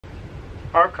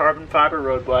are carbon fiber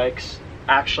road bikes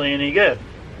actually any good?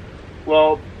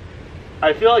 Well,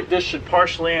 I feel like this should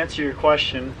partially answer your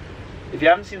question. If you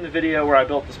haven't seen the video where I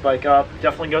built this bike up,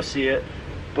 definitely go see it.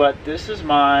 But this is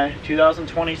my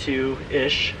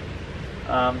 2022-ish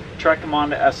Trek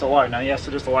Madone SLR. Now yes,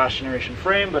 it is the last generation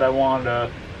frame, but I wanted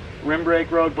a rim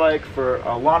brake road bike for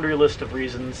a laundry list of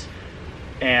reasons,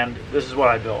 and this is what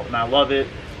I built, and I love it.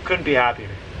 Couldn't be happier.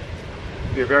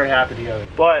 We're very happy together.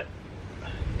 But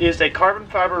is a carbon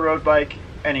fiber road bike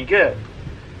any good?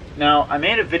 Now, I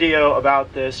made a video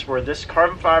about this where this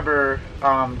carbon fiber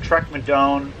Trek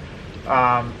Madone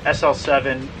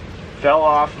SL7 fell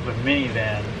off of a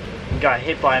minivan and got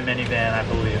hit by a minivan, I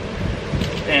believe.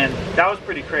 And that was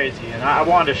pretty crazy, and I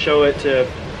wanted to show it to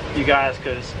you guys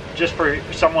because just for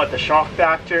somewhat the shock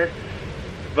factor.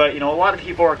 But, you know, a lot of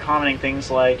people are commenting things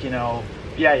like,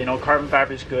 yeah, carbon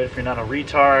fiber is good if you're not a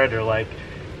retard, or like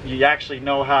you actually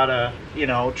know how to,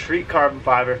 treat carbon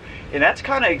fiber. And that's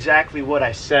kind of exactly what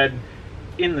I said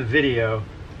in the video,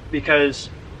 because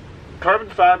carbon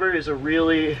fiber is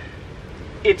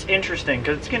it's interesting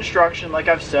because it's construction, like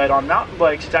I've said. On mountain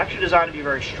bikes, it's actually designed to be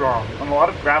very strong. On a lot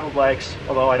of gravel bikes,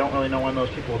 although I don't really know when those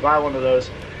people will buy one of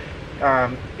those,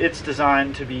 it's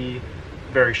designed to be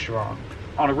very strong.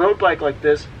 On a road bike like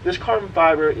this carbon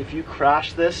fiber, if you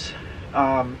crash this,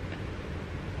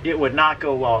 it would not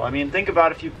go well. I mean, think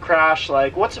about if you crash,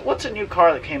 like, what's a new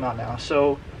car that came out now?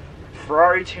 So,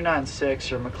 Ferrari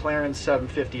 296 or McLaren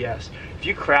 750S. If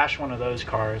you crash one of those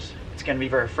cars, it's going to be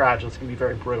very fragile, it's going to be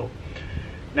very brittle.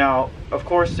 Now, of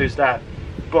course, there's that.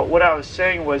 But what I was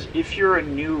saying was, if you're a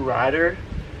new rider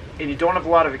and you don't have a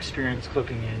lot of experience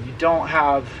clipping in, you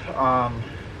haven't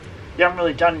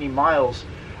really done any miles,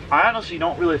 I honestly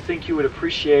don't really think you would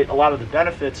appreciate a lot of the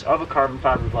benefits of a carbon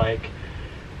fiber bike,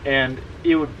 and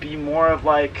it would be more of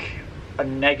like a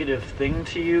negative thing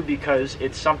to you because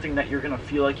it's something that you're going to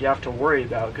feel like you have to worry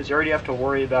about, because you already have to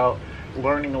worry about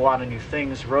learning a lot of new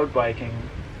things road biking,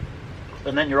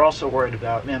 and then you're also worried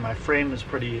about, man, my frame is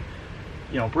pretty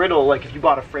brittle. Like if you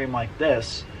bought a frame like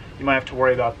this, you might have to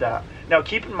worry about that. Now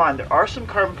keep in mind, there are some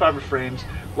carbon fiber frames,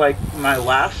 like my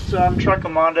last Trek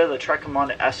Madone, the Trek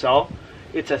Madone SL.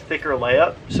 It's a thicker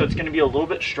layup, so it's going to be a little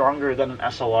bit stronger than an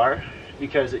SLR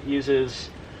because it uses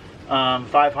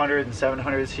 500 and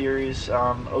 700 series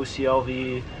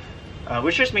OCLV,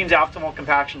 which just means optimal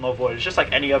compaction, low void. It's just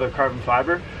like any other carbon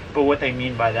fiber, but what they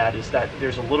mean by that is that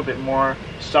there's a little bit more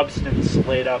substance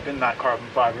laid up in that carbon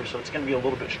fiber, so it's going to be a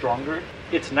little bit stronger.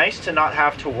 It's nice to not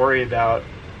have to worry about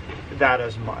that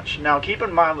as much. Now keep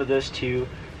in mind with this too,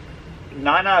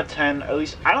 9 out of 10, at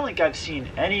least I don't think I've seen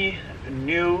any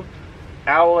new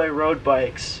alloy road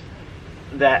bikes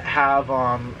that have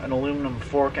an aluminum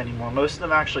fork anymore. Most of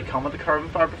them actually come with a carbon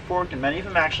fiber fork, and many of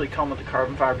them actually come with a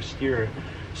carbon fiber steer.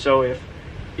 So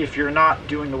if you're not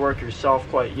doing the work yourself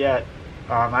quite yet,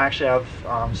 I actually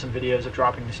have some videos of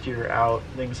dropping the steer out,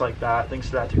 things like that, things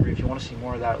to that degree. If you want to see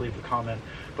more of that, leave a comment.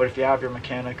 But if you have your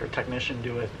mechanic or technician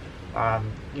do it,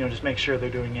 just make sure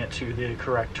they're doing it to the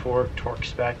correct torque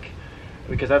spec,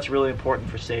 because that's really important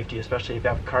for safety, especially if you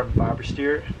have a carbon fiber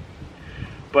steer.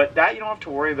 But that you don't have to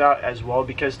worry about as well,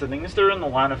 because the things that are in the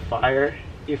line of fire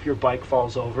if your bike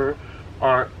falls over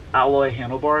are alloy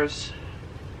handlebars,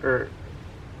 or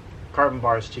carbon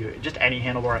bars too, just any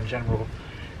handlebar in general,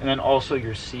 and then also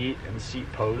your seat and seat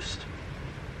post.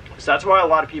 So that's why a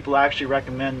lot of people actually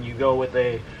recommend you go with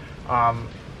a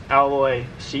alloy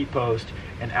seat post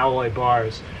and alloy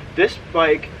bars. This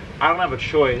bike, I don't have a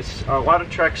choice. A lot of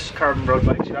Trek's carbon road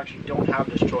bikes, you actually don't have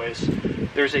this choice.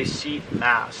 There's a seat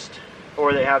mast,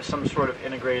 or they have some sort of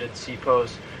integrated seat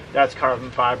post that's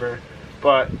carbon fiber.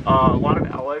 But a lot of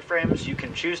alloy frames, you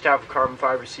can choose to have a carbon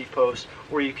fiber seat post,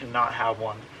 or you can not have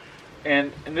one.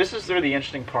 And this is where the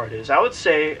interesting part is. I would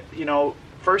say,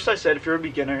 first I said if you're a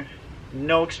beginner,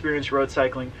 no experience road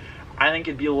cycling, I think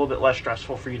it'd be a little bit less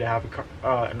stressful for you to have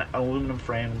an aluminum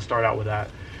frame and start out with that.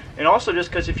 And also just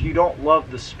because if you don't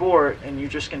love the sport and you're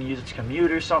just going to use it to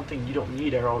commute or something, you don't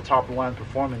need aero top of the line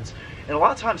performance. And a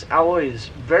lot of times alloy is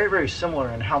very, very similar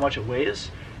in how much it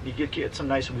weighs. You get some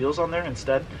nice wheels on there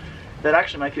instead. That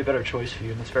actually might be a better choice for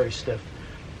you, and it's very stiff.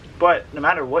 But no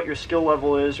matter what your skill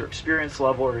level is, or experience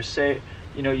level, or say,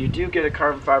 you do get a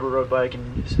carbon fiber road bike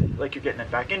and like you're getting it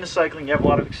back into cycling, you have a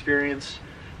lot of experience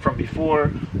from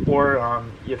before, or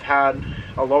you've had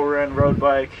a lower end road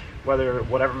bike,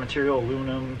 whatever material,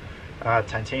 aluminum,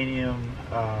 titanium,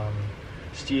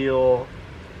 steel,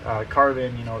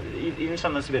 carbon, even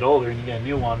something that's a bit older and you get a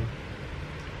new one,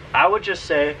 I would just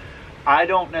say I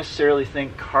don't necessarily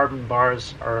think carbon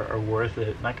bars are worth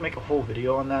it. And I can make a whole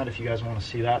video on that if you guys want to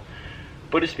see that.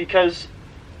 But it's because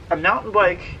a mountain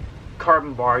bike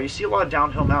carbon bar. You see a lot of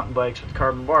downhill mountain bikes with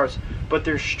carbon bars, but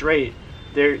they're straight.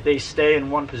 They stay in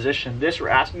one position. This, we're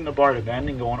asking the bar to bend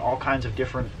and go in all kinds of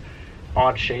different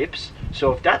odd shapes.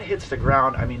 So if that hits the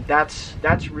ground, I mean, that's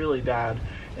really bad.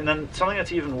 And then something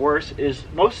that's even worse is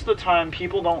most of the time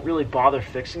people don't really bother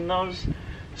fixing those,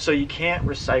 so you can't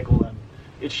recycle them.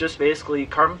 It's just basically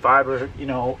carbon fiber. You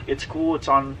know, it's cool. It's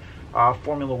on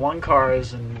Formula One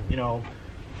cars and, you know,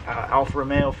 Alfa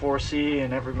Romeo 4C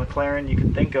and every McLaren you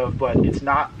can think of, but it's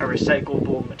not a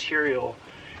recyclable material.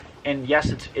 And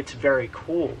yes, it's very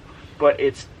cool, but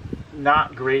it's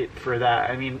not great for that.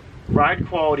 I mean, ride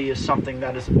quality is something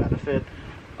that is a benefit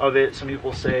of it. Some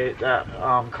people say that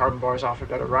carbon bars offer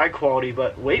better ride quality,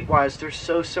 but weight-wise, they're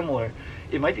so similar.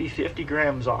 It might be 50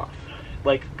 grams off.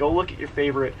 Like, go look at your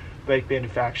favorite bike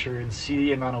manufacturer and see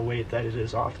the amount of weight that it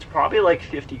is off. It's probably like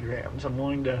 50 grams. I'm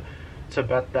willing to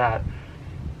bet that.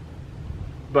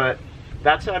 But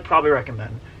that's what I'd probably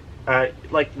recommend.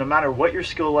 Like, no matter what your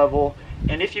skill level,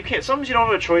 and if you can't, sometimes you don't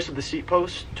have a choice with the seat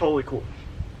posts, totally cool.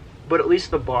 But at least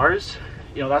the bars,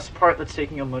 you know, that's the part that's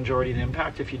taking a majority of the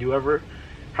impact. If you do ever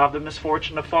have the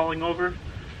misfortune of falling over,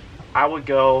 I would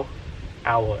go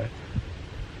alloy.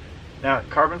 Now,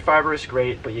 carbon fiber is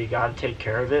great, but you got to take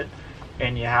care of it,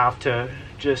 and you have to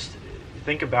just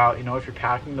think about, you know, if you're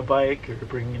packing the bike or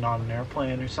bringing it on an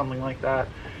airplane or something like that,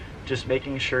 just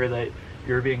making sure that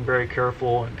you're being very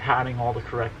careful and patting all the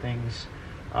correct things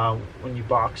when you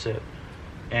box it,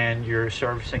 and you're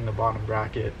servicing the bottom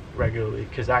bracket regularly,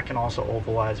 because that can also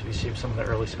ovalize if you see some of the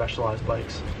early Specialized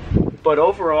bikes. But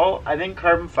overall, I think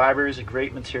carbon fiber is a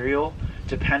great material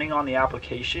depending on the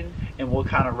application and what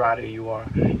kind of rider you are.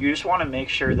 You just want to make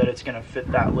sure that it's going to fit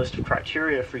that list of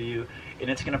criteria for you, and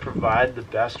it's going to provide the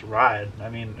best ride. I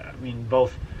mean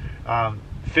both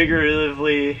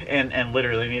figuratively and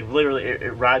literally. I mean, literally,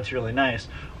 it rides really nice,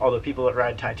 although people that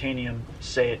ride titanium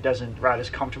say it doesn't ride as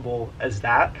comfortable as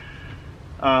that.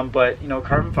 But, you know,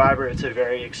 carbon fiber, it's a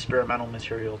very experimental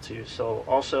material too. So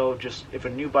also, just if a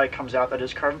new bike comes out that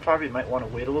is carbon fiber, you might want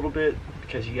to wait a little bit,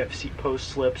 because you have seat post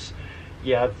slips,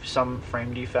 you have some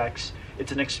frame defects.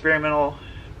 It's an experimental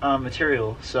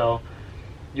material, so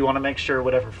you want to make sure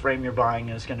whatever frame you're buying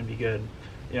is going to be good.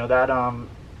 You know, that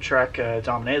Trek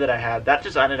Madone that I had, that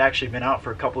design had actually been out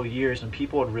for a couple of years, and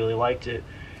people had really liked it,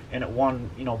 and it won,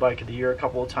 you know, Bike of the Year a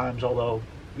couple of times, although,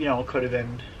 you know, it could have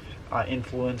been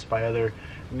influenced by other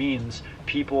means.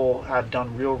 People had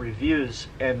done real reviews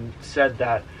and said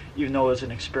that even though it was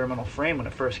an experimental frame when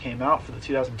it first came out for the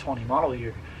 2020 model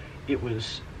year, it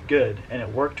was good and it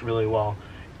worked really well,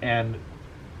 and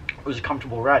it was a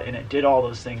comfortable ride, and it did all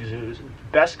those things. It was the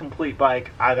best complete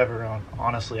bike I've ever owned.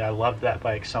 Honestly, I loved that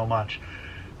bike so much.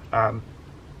 But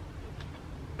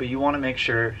you want to make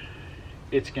sure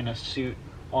it's going to suit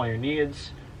all your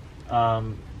needs.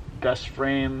 Best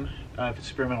frame, if it's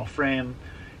experimental frame,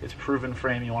 it's proven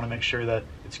frame. You want to make sure that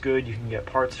it's good, you can get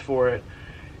parts for it,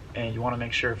 and you want to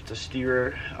make sure if it's a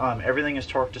steerer, everything is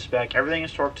torque to spec. Everything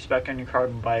is torque to spec on your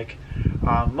carbon bike.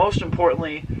 Most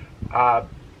importantly,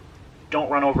 don't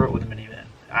run over it with a minivan.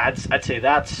 I'd say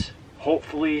that's,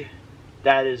 hopefully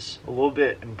that is a little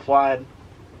bit implied,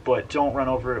 but don't run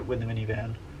over it with a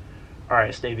minivan.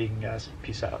 Alright, stay vegan, guys.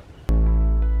 Peace out.